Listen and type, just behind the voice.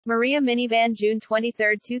Maria Minivan June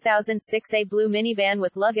 23, 2006 A blue minivan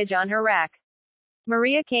with luggage on her rack.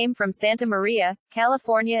 Maria came from Santa Maria,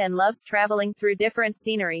 California and loves traveling through different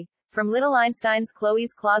scenery. From Little Einstein's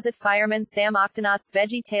Chloe's Closet Fireman Sam Octonaut's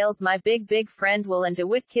Veggie Tales My Big Friend Will and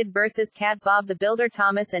DeWitt Kid vs. Cat Bob the Builder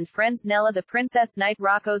Thomas and Friends Nella the Princess Knight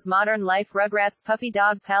Rocco's Modern Life Rugrats Puppy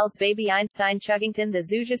Dog Pals Baby Einstein Chuggington the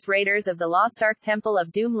Zooges Raiders of the Lost Ark Temple of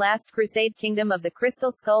Doom Last Crusade Kingdom of the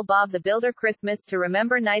Crystal Skull Bob the Builder Christmas to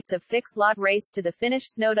Remember Knights of Fix Lot Race to the Finish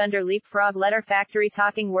Snowed Under Leapfrog Letter Factory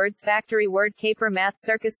Talking Words Factory Word Caper Math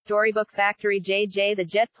Circus Storybook Factory JJ the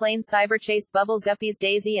Jet Plane Cyberchase Bubble Guppies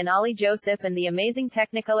Daisy and Ollie Joseph and the Amazing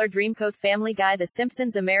Technicolor Dreamcoat Family Guy The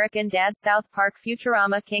Simpsons American Dad South Park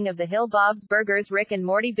Futurama King of the Hill Bob's Burgers Rick and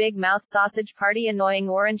Morty Big Mouth Sausage Party Annoying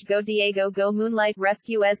Orange Go Diego Go Moonlight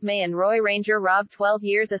Rescue Esme and Roy Ranger Rob 12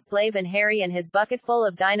 Years a Slave and Harry and His Bucket Full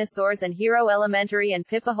of Dinosaurs and Hero Elementary and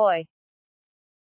Pip Ahoy.